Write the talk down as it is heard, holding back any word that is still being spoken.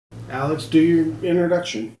Alex, do your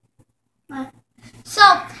introduction. So,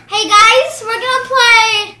 hey guys, we're gonna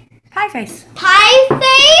play Pie Face. Pie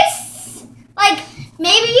Face. Like,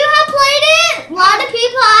 maybe you have played it. A lot of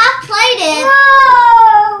people have played it.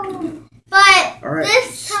 Whoa! But All right,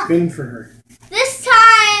 spin for her. This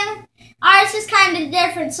time, ours is kind of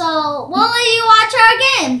different. So we'll let you watch our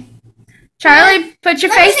game. Charlie, put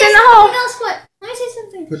your face in the hole. Let me say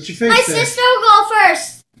something. Put your face My there. sister will go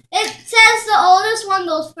first. It says the oldest one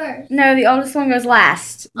goes first. No, the oldest one goes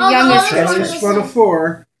last. The Oh, the youngest oldest goes one first. Charlie's spun a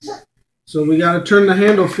 4. So we got to turn the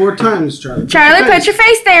handle 4 times, Charlie. Charlie, put your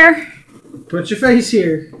face there. Put your face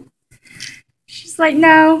here. She's like,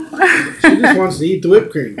 no. She just wants to eat the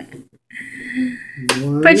whipped cream.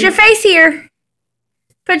 1. Put your face here.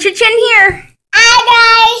 Put your chin here.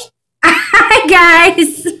 Hi Hi,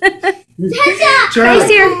 guys. guys. Charlie. Face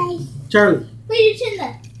here. Charlie. Put your chin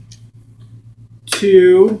there.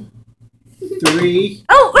 2, 3.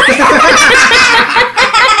 Oh.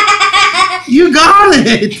 You got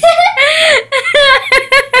it.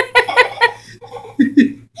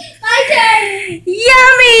 My turn.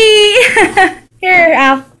 Yummy. Here,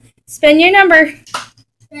 Al. Spin your number.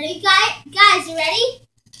 Ready, guys? You ready?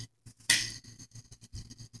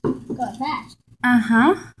 Go fast.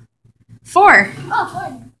 4.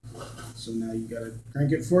 Oh, 4. So now you got to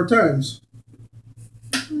crank it 4 times.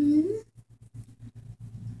 1,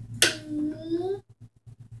 2,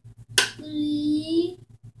 3,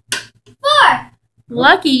 4.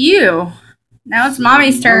 Lucky you. Now it's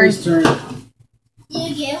Mommy's turn. Mommy's turn.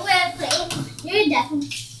 You get whipped cream. You're definitely.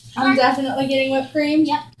 I'm definitely getting whipped cream.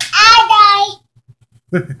 Yep.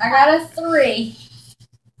 I got a 3.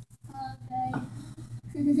 Okay.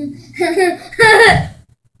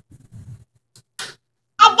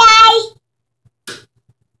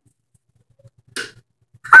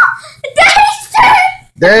 Daddy's turn.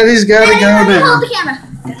 Daddy's got to go Hold now. the camera.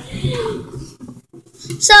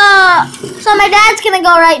 So my dad's gonna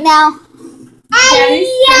go right now.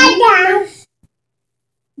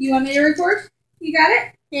 You want me to record? You got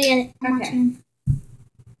it? Yeah, get it. I'm Okay. watching.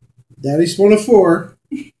 Daddy spun a 4.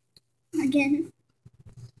 Again.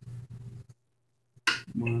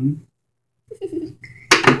 1. No.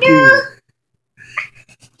 2.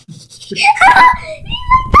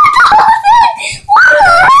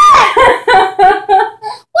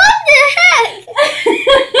 What the heck?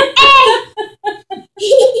 Hey!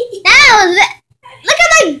 That was it. Look at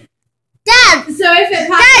my dad. So if it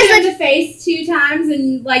pops Guys, you in the face 2 times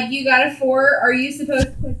and like you got a 4, are you supposed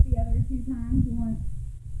to click the other 2 times once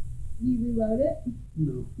you reload it?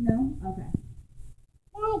 No. No? Okay.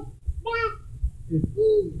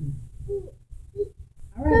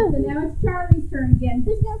 Alright, so now it's Charlie's turn again.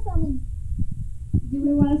 Who's gonna film me? Do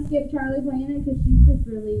we want to skip Charlie playing it? Because she's just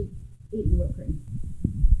really eating whipped cream.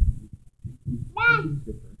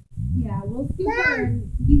 Yeah, we'll skip her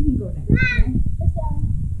and you can go next. Okay?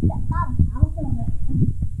 I'll film it.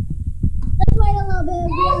 Let's wait a little bit and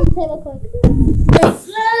be on the table quick.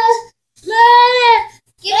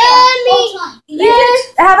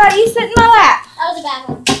 How about you sit in my lap? That was a bad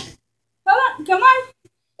one. Come on.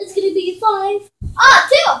 It's gonna be 5.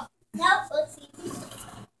 Oh, 2. No, let's see.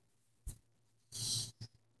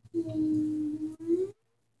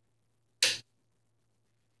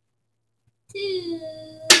 2.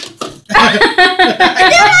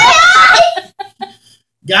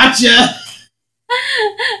 Gotcha.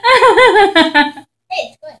 Hey,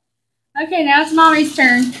 it's good. Okay, now it's Mommy's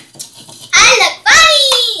turn. I look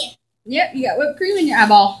funny. Yep, you got whipped cream in your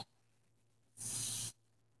eyeball.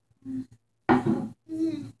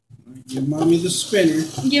 Give Mommy the spinner.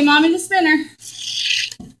 Give Mommy the spinner.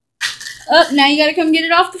 Oh, now you gotta come get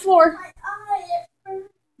it off the floor. My eye, it hurts.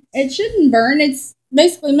 It shouldn't burn. It's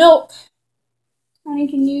basically milk. Honey,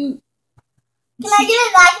 can you... Can I get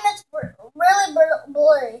a napkin that's really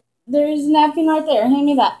blurry? There's a napkin right there. Hand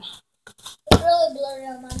me that. It's really blurry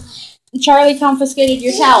on my eye. Charlie confiscated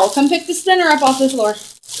your towel. Come pick the spinner up off the floor.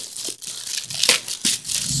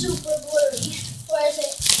 Super blurry. Where is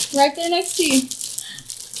it? Right there next to you.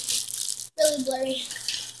 Really blurry.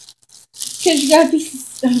 Because you got a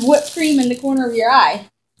piece of whipped cream in the corner of your eye.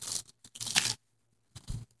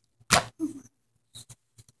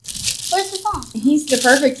 Where's the phone? He's the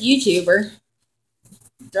perfect YouTuber.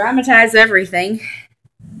 Dramatize everything.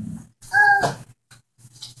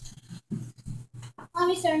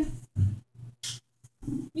 Mommy's turn.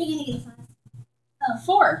 You're gonna get a 5. Oh,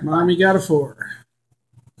 4. Mommy got a 4.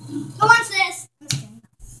 Come on, sis. I'm just kidding.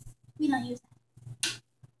 We don't use that.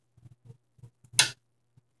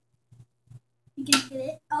 You can get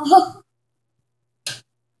it. Oh.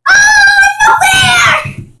 Oh, no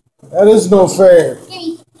fair! That is no fair.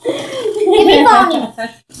 Give me phone.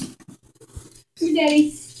 for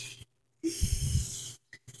Daddy.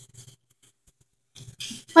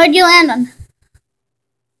 What'd you land on?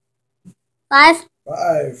 5?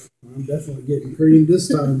 5. I'm definitely getting cream this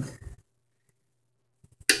time.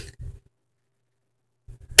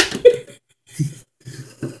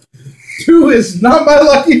 Two is not my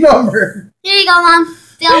lucky number. Here you go, Mom.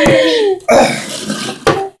 Feel pretty.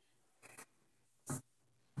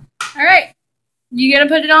 All right. You gonna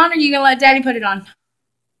put it on, or you gonna let Daddy put it on?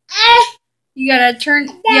 You gotta turn.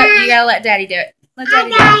 Yep, you gotta let Daddy do it. Let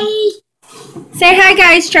Daddy do it. Say hi,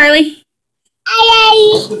 guys, Charlie.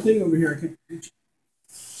 What's the thing over here? I can't reach.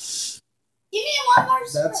 Give me one more.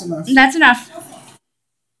 That's enough. That's enough.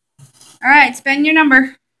 All right, spend your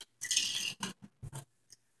number.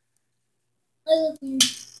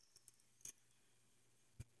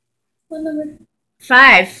 What number?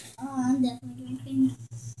 5. Oh, I'm definitely drinking.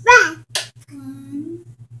 1,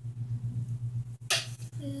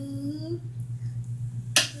 2,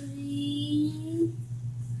 3,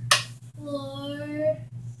 4,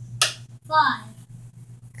 5.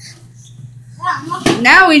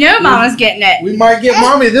 Now we know Mama's getting it. We might get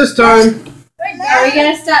Mommy this time. Are we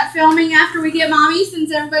gonna stop filming after we get Mommy,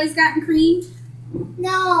 since everybody's gotten creamed?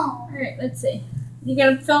 No. All right, let's see. You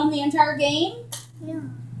gonna film the entire game? Yeah.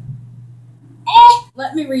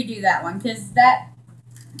 Let me redo that one, because that.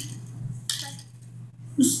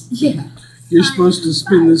 Yeah. You're supposed to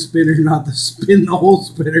spin the spinner, not spin the whole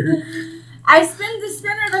spinner. I spun the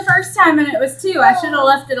spinner the first time and it was 2. I should have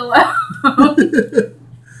left it alone.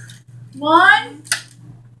 1,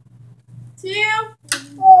 2,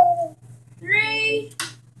 3,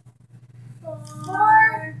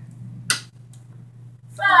 4,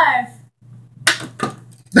 5.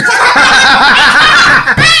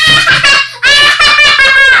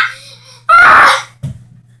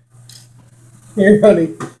 Here,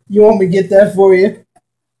 honey. You want me to get that for you?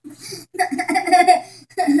 Daddy's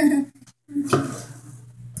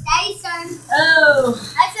turn. Oh.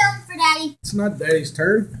 I filmed for Daddy. It's not Daddy's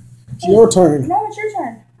turn. It's your turn. No, it's your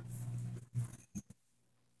turn.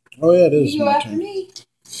 Oh, yeah, it is You go my after turn. me.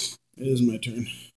 It is my turn.